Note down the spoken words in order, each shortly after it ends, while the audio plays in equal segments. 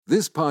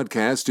This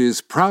podcast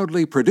is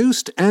proudly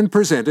produced and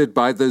presented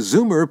by the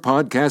Zoomer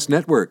Podcast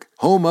Network,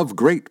 home of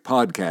great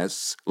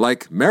podcasts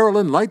like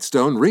Marilyn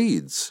Lightstone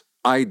Reads,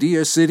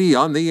 Idea City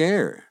on the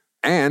Air,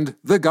 and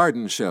The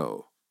Garden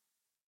Show.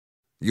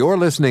 You're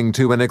listening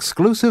to an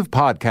exclusive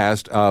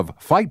podcast of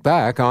Fight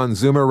Back on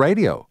Zoomer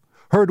Radio,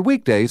 heard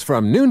weekdays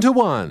from noon to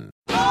 1.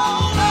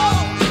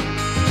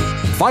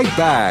 Fight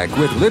Back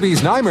with Libby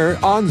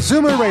Znaimer on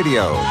Zoomer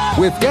Radio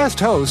with guest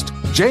host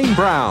Jane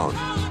Brown.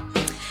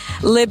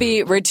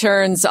 Libby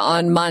returns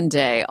on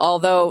Monday,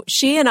 although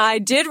she and I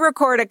did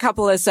record a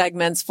couple of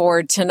segments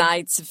for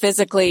tonight's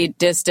physically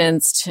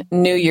distanced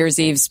New Year's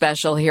Eve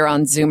special here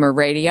on Zoomer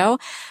Radio.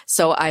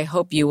 So I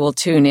hope you will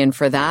tune in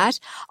for that.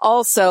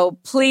 Also,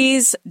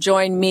 please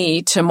join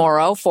me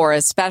tomorrow for a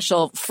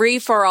special Free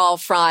for All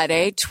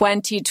Friday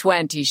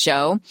 2020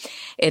 show.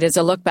 It is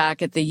a look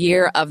back at the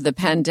year of the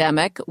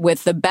pandemic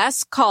with the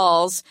best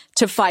calls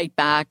to fight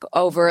back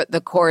over the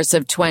course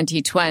of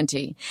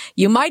 2020.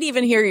 You might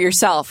even hear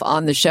yourself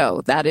on the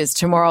show. That is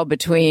tomorrow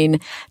between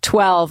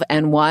 12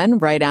 and 1,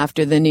 right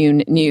after the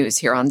noon news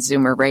here on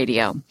Zoomer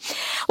Radio.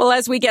 Well,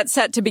 as we get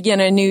set to begin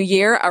a new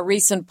year, a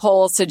recent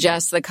poll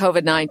suggests the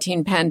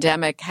COVID-19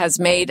 pandemic has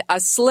made a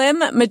slim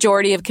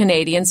majority of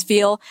Canadians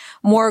feel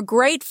more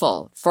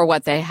grateful for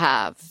what they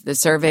have. The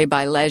survey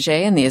by Leger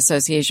and the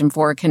Association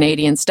for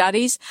Canadian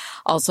Studies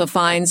also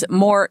finds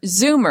more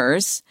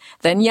Zoomers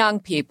than young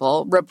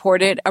people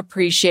reported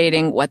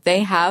appreciating what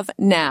they have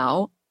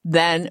now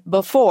than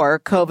before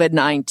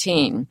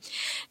COVID-19.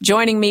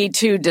 Joining me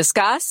to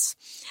discuss,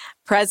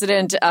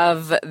 President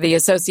of the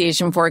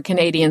Association for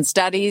Canadian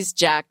Studies,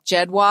 Jack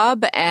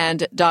Jedwab,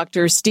 and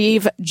Dr.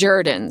 Steve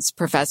Jerdens,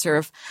 Professor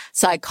of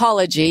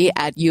Psychology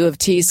at U of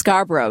T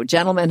Scarborough.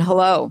 Gentlemen,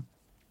 hello.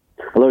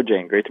 Hello,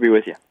 Jane. Great to be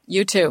with you.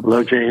 You too.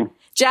 Hello, Jane.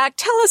 Jack,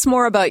 tell us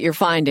more about your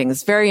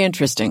findings. Very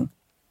interesting.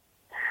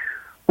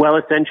 Well,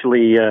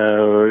 essentially,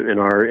 in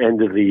our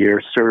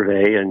end-of-the-year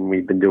survey, and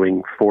we've been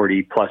doing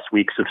 40-plus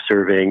weeks of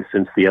surveying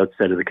since the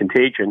outset of the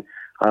contagion,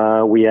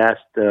 we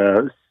asked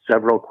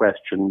several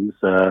questions,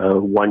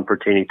 one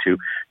pertaining to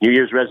New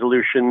Year's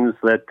resolutions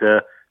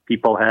that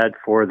people had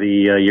for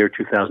the year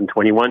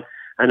 2021,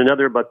 and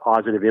another about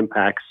positive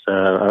impacts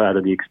out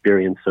of the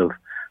experience of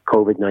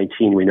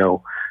COVID-19. We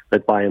know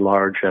that, by and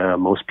large,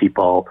 most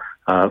people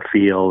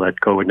feel that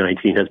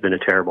COVID-19 has been a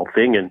terrible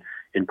thing, and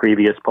in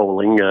previous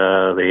polling,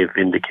 they've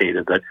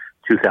indicated that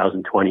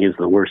 2020 is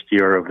the worst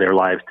year of their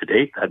lives to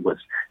date. That was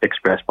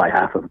expressed by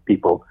half of the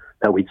people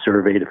that we'd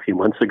surveyed a few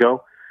months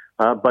ago.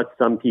 But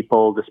some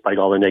people, despite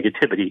all the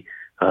negativity,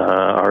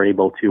 are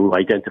able to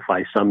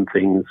identify some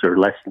things or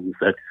lessons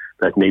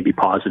that may be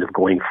positive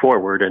going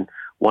forward. And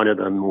one of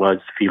them was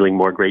feeling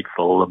more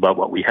grateful about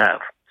what we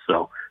have.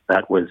 So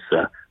that was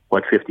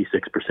what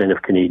 56%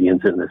 of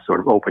Canadians in this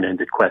sort of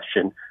open-ended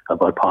question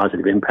about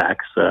positive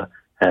impacts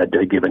had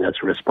given us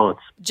a response.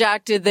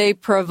 Jack, did they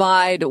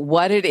provide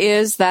what it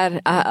is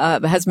that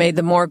has made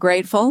them more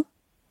grateful?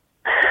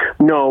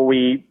 No,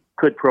 we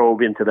could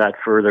probe into that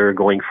further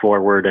going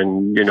forward,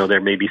 and there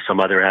may be some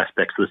other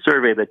aspects of the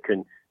survey that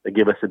can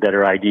give us a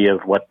better idea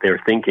of what their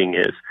thinking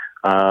is.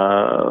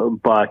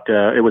 But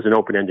it was an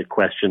open-ended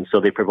question, so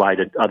they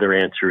provided other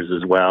answers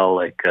as well,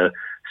 like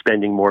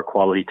spending more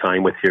quality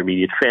time with your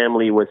immediate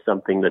family was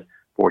something that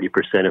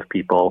 40% of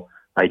people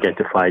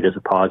identified as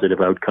a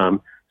positive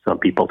outcome. Some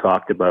people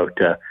talked about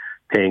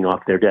paying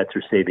off their debts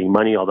or saving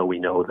money, although we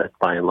know that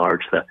by and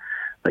large the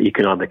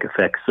economic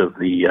effects of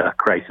the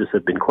crisis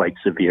have been quite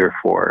severe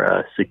for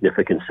a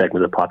significant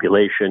segment of the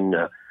population.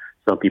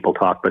 Some people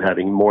talked about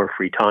having more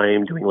free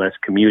time, doing less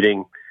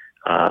commuting.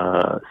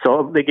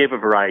 So they gave a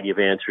variety of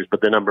answers, but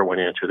the number one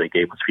answer they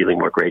gave was feeling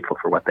more grateful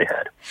for what they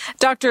had.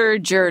 Dr.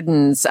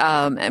 Jerdens,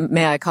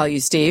 may I call you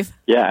Steve?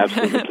 Yeah,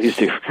 absolutely. Please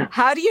do.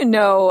 How do you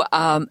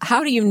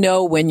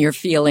know when you're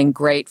feeling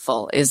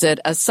grateful? Is it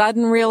a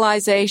sudden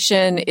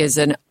realization? Is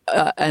it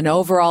an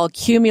overall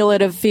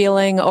cumulative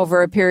feeling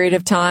over a period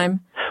of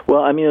time?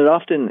 Well, I mean, it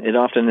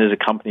often is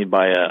accompanied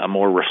by a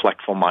more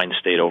reflectful mind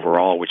state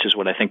overall, which is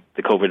what I think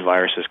the COVID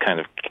virus has kind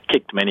of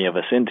kicked many of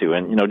us into.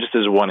 And, just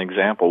as one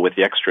example, with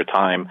the extra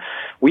time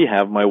we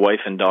have, my wife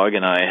and dog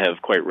and I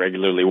have quite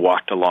regularly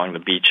walked along the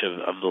beach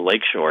of the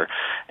lakeshore.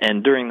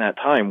 And during that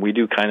time, we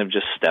do kind of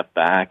just step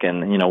back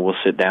and, we'll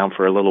sit down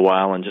for a little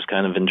while and just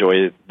kind of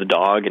enjoy the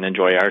dog and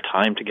enjoy our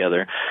time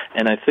together.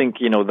 And I think,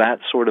 that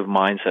sort of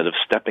mindset of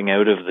stepping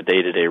out of the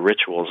day-to-day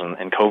rituals,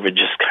 and COVID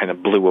just kind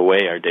of blew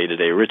away our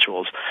day-to-day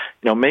rituals,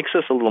 makes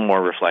us a little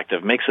more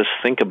reflective, makes us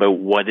think about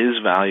what is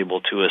valuable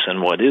to us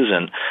and what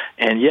isn't.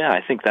 And yeah, I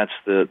think that's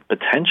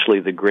potentially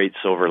the great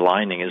silver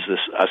lining, is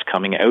us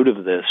coming out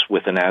of this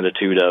with an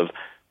attitude of,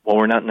 well,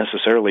 we're not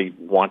necessarily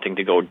wanting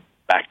to go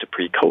back to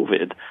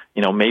pre-COVID.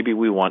 Maybe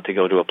we want to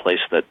go to a place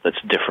that's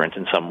different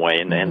in some way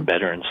and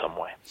better in some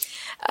way.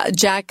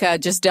 Jack,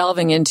 just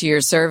delving into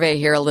your survey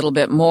here a little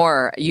bit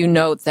more, you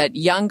note that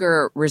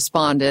younger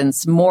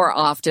respondents more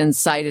often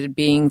cited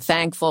being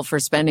thankful for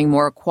spending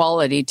more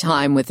quality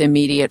time with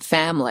immediate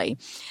family.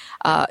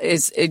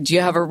 Do you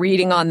have a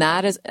reading on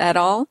that at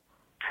all?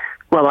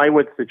 Well, I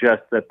would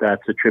suggest that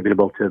that's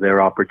attributable to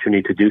their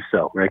opportunity to do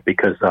so, right?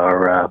 Because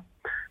our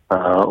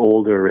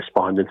older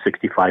respondents,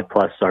 65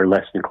 plus, are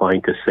less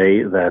inclined to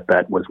say that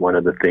that was one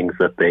of the things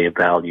that they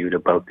valued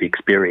about the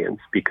experience,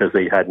 because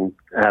they haven't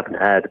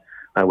had,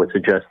 I would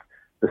suggest,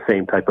 the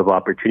same type of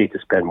opportunity to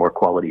spend more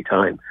quality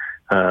time.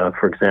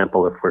 For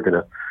example, if we're going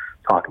to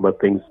talk about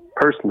things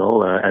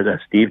personal, as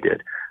Steve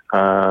did,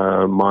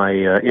 my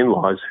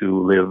in-laws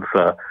who live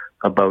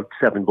about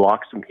 7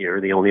 blocks from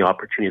here, the only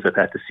opportunities I've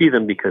had to see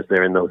them, because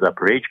they're in those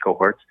upper age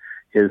cohorts,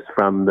 is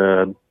from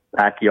the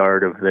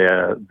backyard of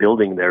the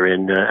building they're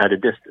in at a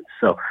distance.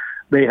 So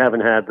they haven't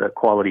had the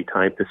quality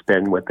time to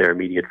spend with their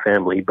immediate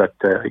family, but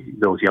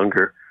those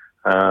younger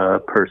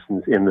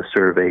persons in the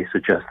survey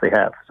suggest they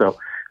have. So,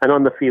 and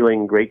on the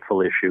feeling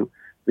grateful issue,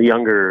 the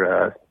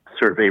younger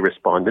survey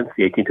respondents,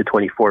 the 18 to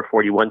 24,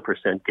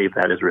 41% gave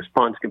that as a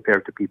response,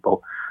 compared to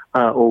people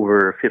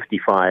over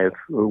 55,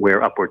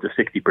 where upwards of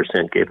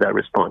 60% gave that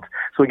response.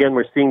 So again,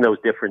 we're seeing those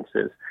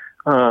differences.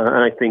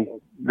 And I think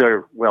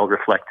they're well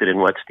reflected in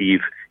what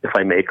Steve, if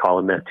I may call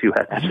him that too,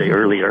 had to say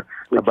earlier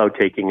about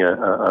taking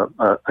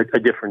a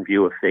different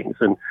view of things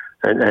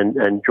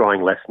and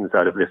drawing lessons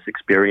out of this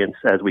experience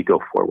as we go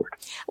forward.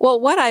 Well,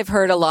 what I've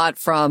heard a lot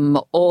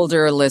from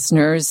older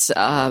listeners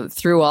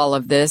through all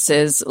of this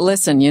is,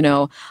 listen,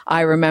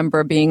 I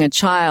remember being a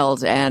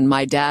child and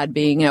my dad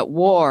being at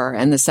war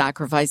and the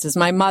sacrifices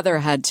my mother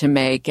had to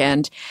make.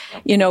 And,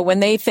 when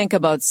they think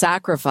about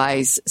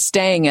sacrifice,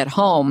 staying at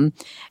home,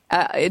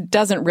 it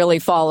doesn't really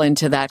fall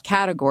into that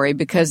category,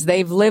 because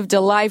they've lived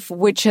a life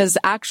which has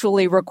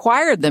actually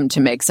required them to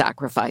make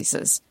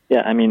sacrifices.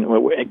 Yeah, I mean,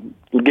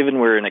 given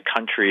we're in a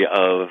country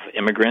of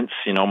immigrants,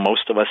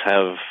 most of us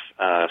have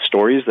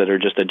stories that are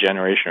just a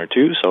generation or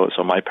two.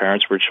 So my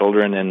parents were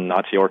children in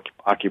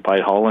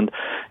Nazi-occupied Holland.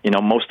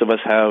 Most of us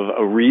have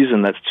a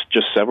reason that's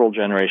just several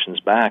generations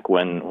back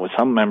when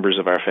some members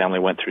of our family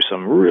went through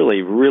some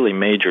really, really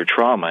major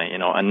trauma,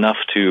 enough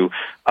to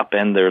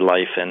upend their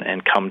life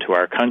and come to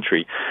our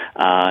country.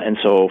 And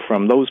so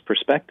from those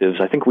perspectives,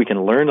 I think we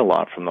can learn a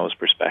lot from those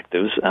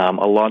perspectives. A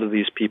lot of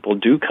these people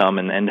do come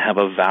and have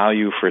a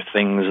value for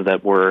things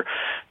that were,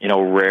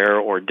 rare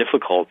or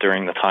difficult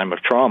during the time of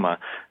trauma.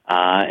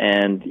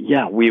 And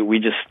yeah, we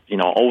just,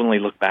 only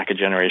look back a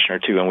generation or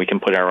two and we can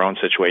put our own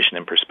situation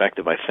in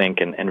perspective, I think,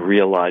 and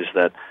realize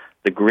that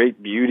the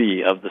great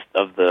beauty of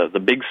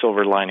the big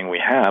silver lining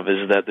we have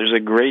is that there's a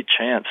great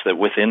chance that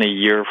within a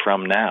year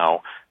from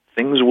now,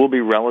 things will be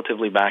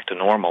relatively back to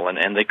normal.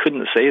 And they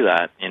couldn't say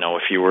that,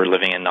 if you were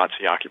living in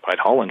Nazi-occupied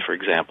Holland, for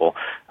example.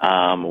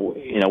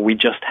 We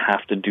just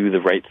have to do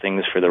the right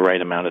things for the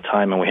right amount of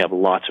time, and we have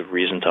lots of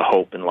reason to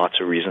hope and lots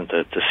of reason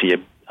to see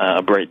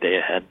a bright day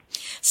ahead.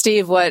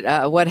 Steve,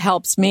 what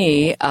helps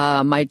me,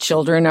 my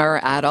children are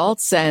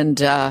adults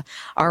and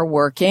are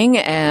working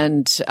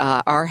and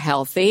are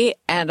healthy,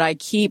 and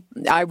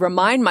I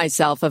remind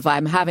myself, if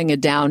I'm having a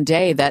down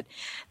day, that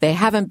they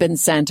haven't been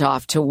sent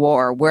off to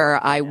war, where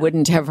I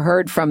wouldn't have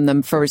heard from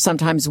them for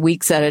sometimes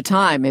weeks at a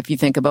time. If you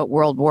think about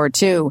World War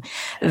II,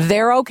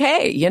 they're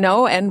okay,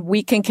 and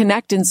we can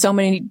connect in so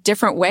many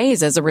different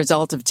ways as a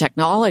result of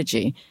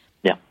technology.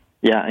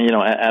 Yeah,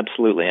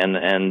 absolutely.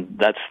 And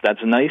that's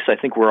nice. I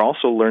think we're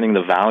also learning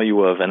the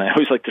value of, and I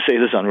always like to say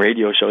this on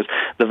radio shows,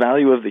 the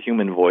value of the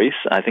human voice.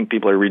 I think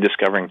people are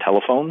rediscovering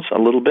telephones a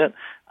little bit.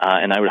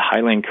 And I would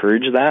highly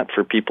encourage that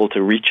for people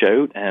to reach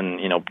out and,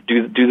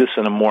 do this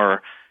in a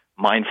more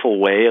mindful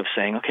way of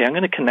saying, okay, I'm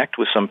going to connect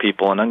with some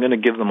people and I'm going to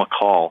give them a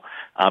call.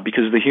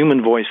 Because the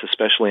human voice,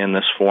 especially in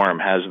this form,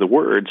 has the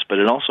words, but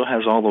it also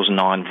has all those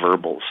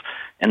nonverbals.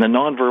 And the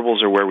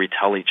nonverbals are where we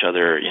tell each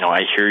other,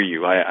 I hear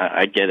you,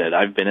 I get it,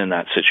 I've been in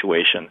that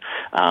situation.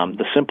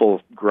 The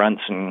simple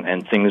grunts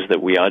and things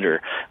that we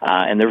utter,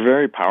 and they're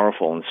very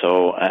powerful. And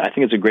so I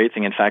think it's a great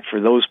thing. In fact, for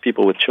those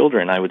people with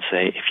children, I would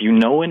say, if you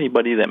know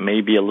anybody that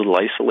may be a little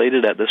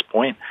isolated at this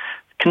point,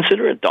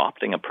 consider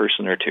adopting a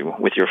person or two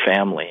with your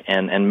family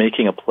and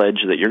making a pledge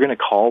that you're going to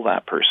call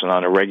that person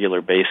on a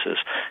regular basis.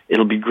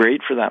 It'll be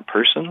great for that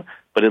person,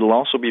 but it'll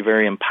also be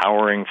very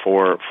empowering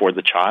for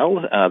the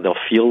child. They'll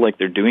feel like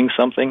they're doing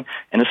something,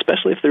 and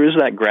especially if there is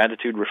that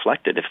gratitude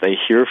reflected, if they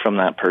hear from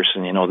that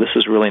person, this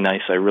is really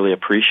nice, I really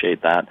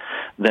appreciate that,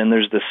 then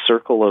there's this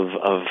circle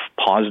of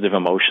positive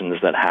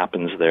emotions that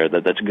happens there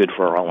that's good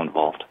for all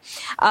involved.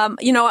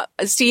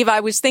 Steve,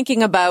 I was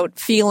thinking about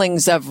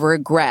feelings of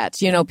regret.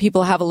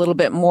 People have a little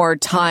bit more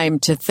time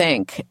to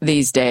think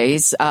these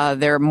days.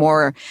 They're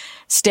more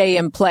stay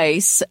in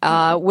place,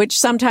 which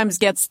sometimes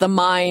gets the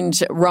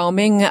mind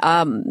roaming.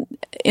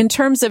 In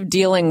terms of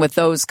dealing with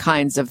those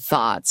kinds of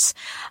thoughts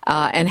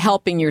and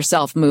helping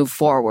yourself move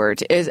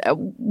forward,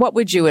 what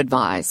would you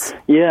advise?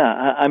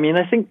 Yeah, I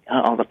think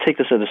I'll take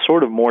this at a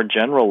sort of more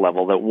general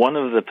level, that one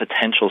of the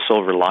potential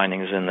silver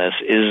linings in this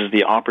is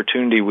the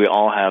opportunity we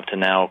all have to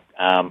now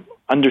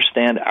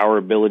understand our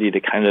ability to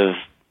kind of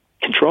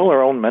control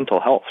our own mental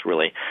health,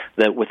 really,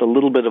 that with a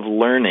little bit of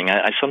learning,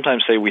 I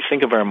sometimes say we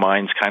think of our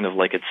minds kind of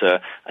like it's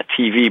a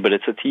TV, but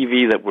it's a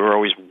TV that we're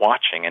always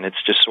watching, and it's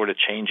just sort of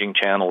changing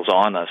channels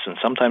on us, and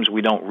sometimes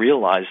we don't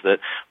realize that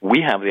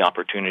we have the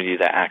opportunity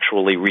to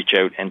actually reach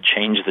out and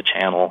change the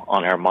channel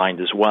on our mind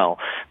as well,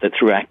 that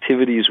through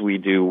activities we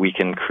do, we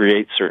can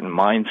create certain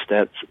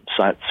mindsets.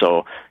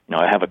 So,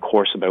 I have a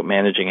course about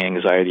managing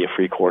anxiety, a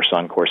free course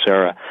on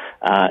Coursera,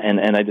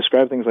 and I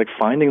describe things like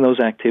finding those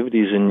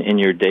activities in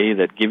your day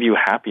that give you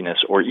happiness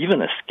or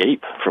even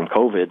escape from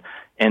COVID,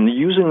 and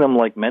using them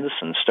like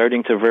medicine,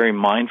 starting to very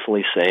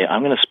mindfully say,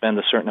 I'm going to spend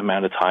a certain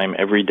amount of time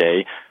every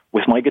day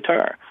with my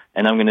guitar,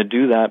 and I'm going to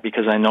do that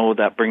because I know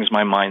that brings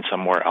my mind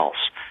somewhere else.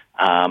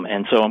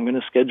 And so I'm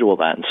going to schedule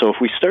that. And so if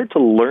we start to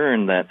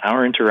learn that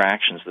our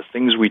interactions, the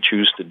things we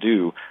choose to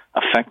do,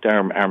 affect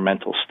our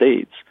mental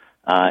states,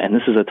 and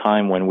this is a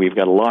time when we've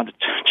got a lot of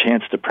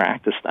chance to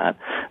practice that,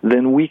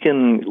 then we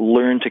can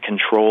learn to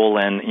control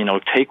and,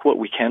 take what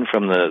we can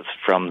from the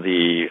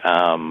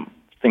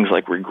things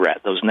like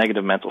regret, those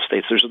negative mental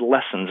states. There's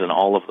lessons in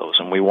all of those,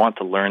 and we want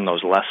to learn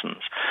those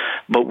lessons.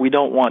 But we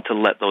don't want to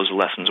let those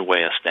lessons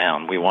weigh us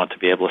down. We want to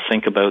be able to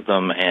think about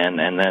them and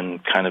then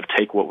kind of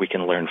take what we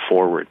can learn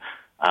forward.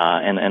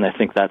 And I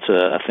think that's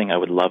a thing I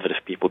would love it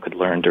if people could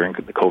learn during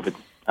the COVID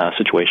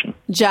situation.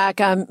 Jack,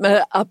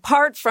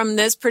 apart from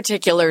this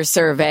particular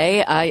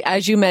survey,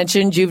 as you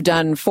mentioned, you've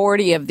done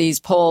 40 of these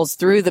polls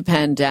through the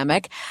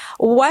pandemic.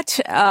 What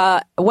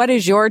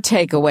is your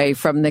takeaway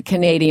from the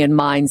Canadian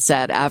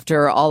mindset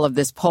after all of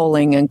this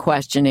polling and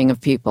questioning of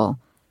people?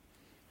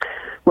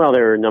 Well,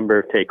 there are a number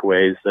of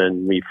takeaways,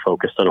 and we've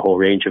focused on a whole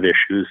range of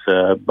issues,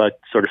 but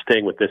sort of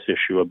staying with this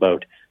issue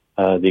about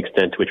the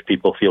extent to which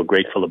people feel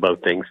grateful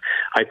about things.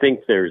 I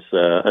think there's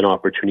an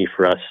opportunity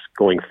for us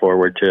going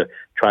forward to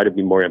try to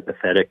be more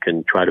empathetic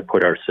and try to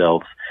put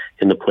ourselves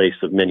in the place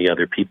of many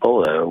other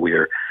people.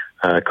 We're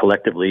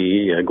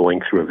collectively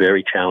going through a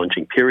very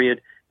challenging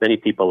period. Many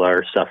people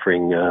are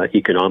suffering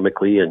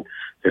economically, and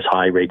there's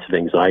high rates of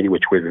anxiety,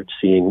 which we're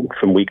seeing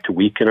from week to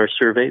week in our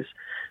surveys.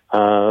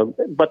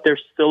 But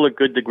there's still a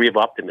good degree of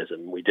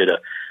optimism. We did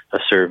a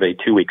survey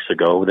 2 weeks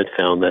ago that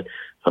found that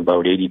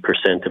about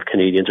 80% of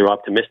Canadians are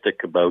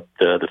optimistic about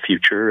the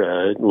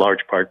future, in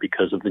large part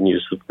because of the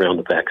news around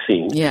the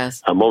vaccine.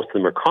 Yes. Most of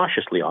them are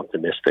cautiously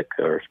optimistic,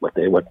 or what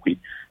we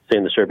say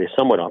in the survey is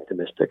somewhat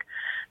optimistic.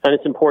 And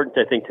it's important,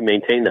 I think, to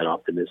maintain that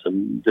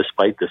optimism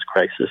despite this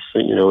crisis,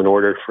 in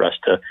order for us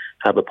to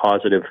have a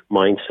positive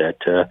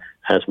mindset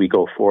as we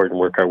go forward and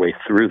work our way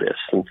through this.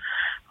 And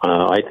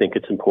I think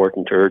it's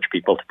important to urge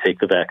people to take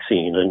the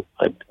vaccine, and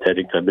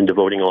I've been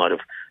devoting a lot of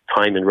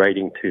time in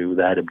writing to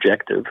that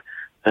objective,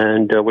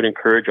 and would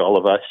encourage all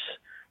of us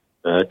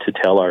to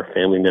tell our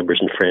family members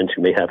and friends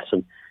who may have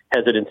some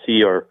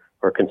hesitancy or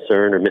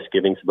concern or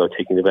misgivings about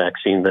taking the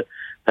vaccine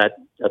that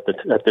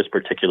at this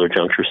particular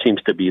juncture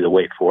seems to be the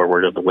way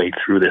forward and the way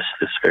through this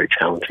very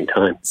challenging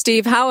time.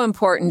 Steve, how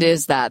important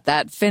is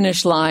that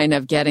finish line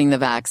of getting the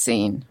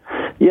vaccine?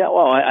 Yeah,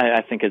 well,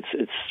 I think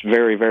it's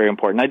very, very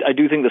important. I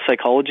do think the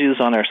psychology is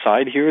on our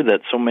side here,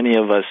 that so many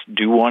of us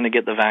do want to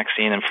get the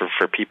vaccine, and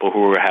for people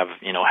who have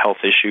health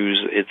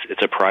issues,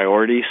 it's a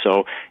priority.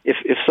 So if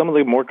some of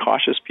the more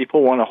cautious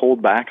people want to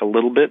hold back a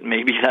little bit,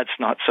 maybe that's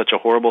not such a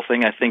horrible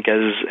thing. I think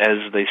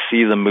as they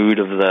see the mood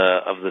of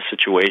the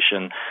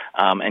situation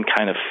and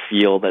kind of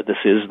feel that this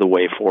is the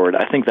way forward,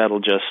 I think that'll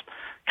just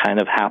kind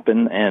of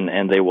happen,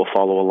 and they will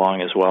follow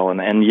along as well.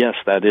 And yes,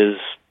 that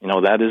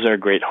is our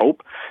great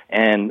hope.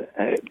 And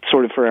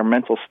sort of for our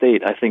mental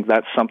state, I think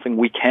that's something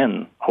we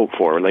can hope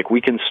for. Like, we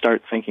can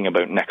start thinking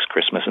about next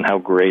Christmas and how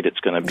great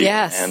it's going to be.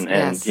 Yes, and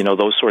yes.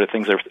 Those sort of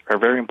things are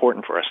very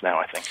important for us now,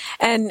 I think.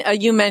 And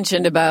you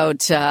mentioned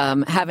about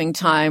having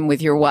time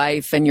with your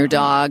wife and your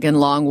dog and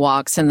long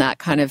walks and that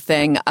kind of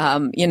thing.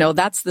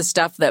 That's the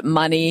stuff that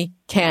money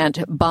can't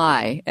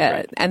buy.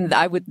 Right. And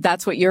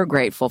that's what you're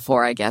grateful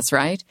for, I guess,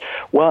 right?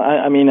 Well,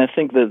 I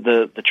think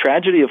the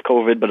tragedy of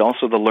COVID, but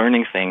also the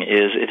learning thing,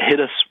 is it hit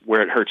us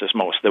where it hurts us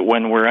most. That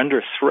when we're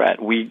under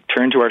threat, we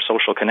turn to our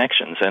social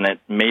connections, and it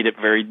made it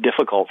very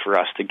difficult for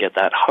us to get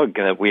that hug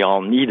that we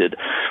all needed,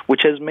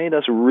 which has made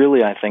us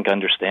really, I think,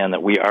 understand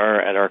that we are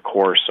at our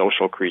core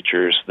social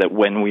creatures, that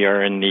when we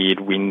are in need,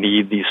 we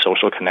need these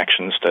social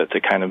connections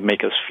to kind of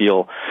make us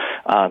feel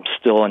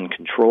still in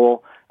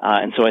control.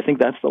 And so I think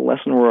that's the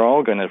lesson we're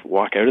all going to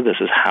walk out of this,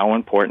 is how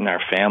important our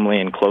family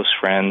and close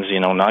friends,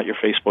 not your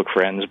Facebook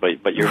friends,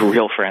 but your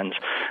real friends,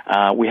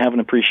 we have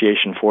an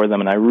appreciation for them.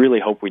 And I really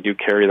hope we do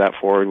carry that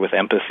forward with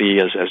empathy,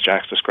 as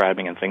Jack's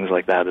describing, and things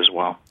like that as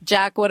well.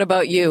 Jack, what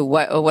about you?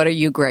 What are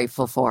you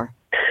grateful for?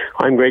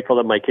 I'm grateful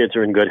that my kids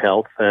are in good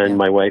health, and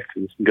my wife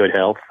is in good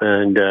health,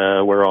 and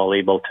we're all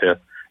able to,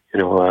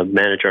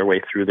 manage our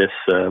way through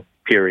this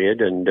period,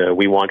 and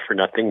we want for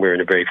nothing. We're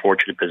in a very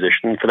fortunate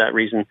position. For that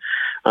reason,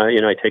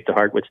 I take to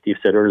heart what Steve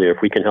said earlier.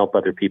 If we can help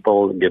other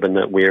people, given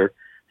that we're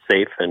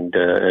safe and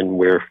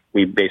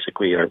we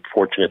basically are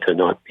fortunate to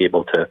not be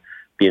able to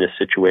be in a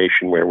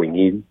situation where we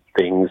need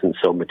things and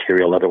so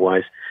material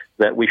otherwise,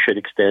 that we should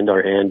extend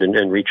our hand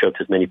and reach out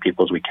to as many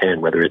people as we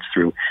can, whether it's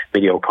through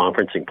video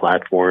conferencing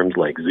platforms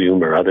like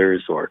Zoom or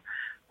others, or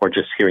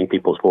just hearing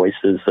people's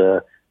voices.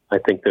 I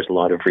think there's a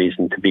lot of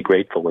reason to be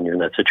grateful when you're in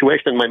that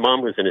situation. And my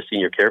mom was in a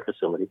senior care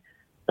facility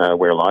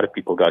where a lot of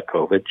people got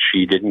COVID.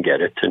 She didn't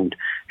get it, and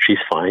she's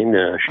fine.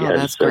 She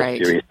has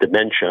serious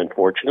dementia,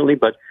 unfortunately,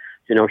 but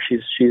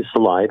she's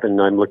alive, and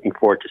I'm looking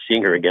forward to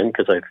seeing her again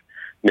because I've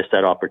missed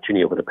that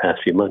opportunity over the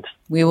past few months.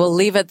 We will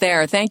leave it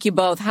there. Thank you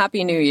both.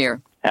 Happy New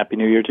Year. Happy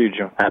New Year to you,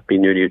 Joe. Happy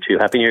New Year to you.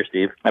 Happy New Year,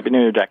 Steve. Happy New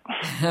Year,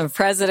 Jack.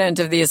 President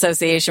of the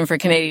Association for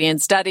Canadian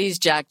Studies,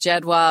 Jack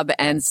Jedwab,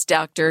 and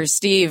Dr.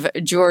 Steve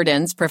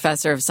Jordans,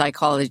 Professor of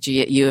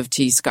Psychology at U of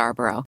T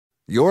Scarborough.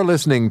 You're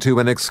listening to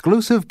an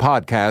exclusive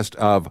podcast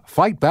of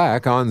Fight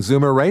Back on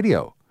Zoomer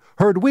Radio.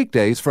 Heard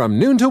weekdays from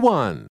noon to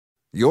 1.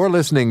 You're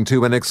listening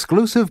to an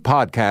exclusive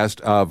podcast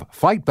of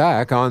Fight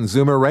Back on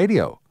Zoomer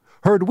Radio.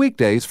 Heard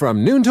weekdays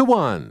from noon to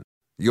 1.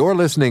 You're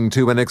listening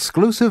to an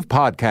exclusive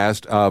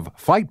podcast of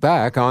Fight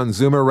Back on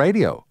Zoomer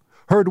Radio.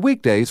 Heard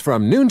weekdays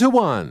from noon to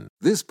 1.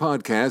 This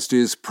podcast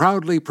is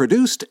proudly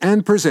produced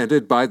and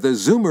presented by the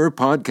Zoomer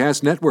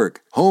Podcast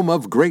Network, home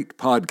of great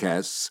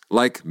podcasts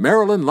like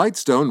Marilyn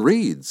Lightstone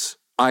Reads,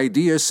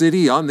 Idea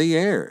City on the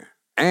Air,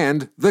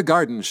 and The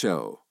Garden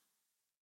Show.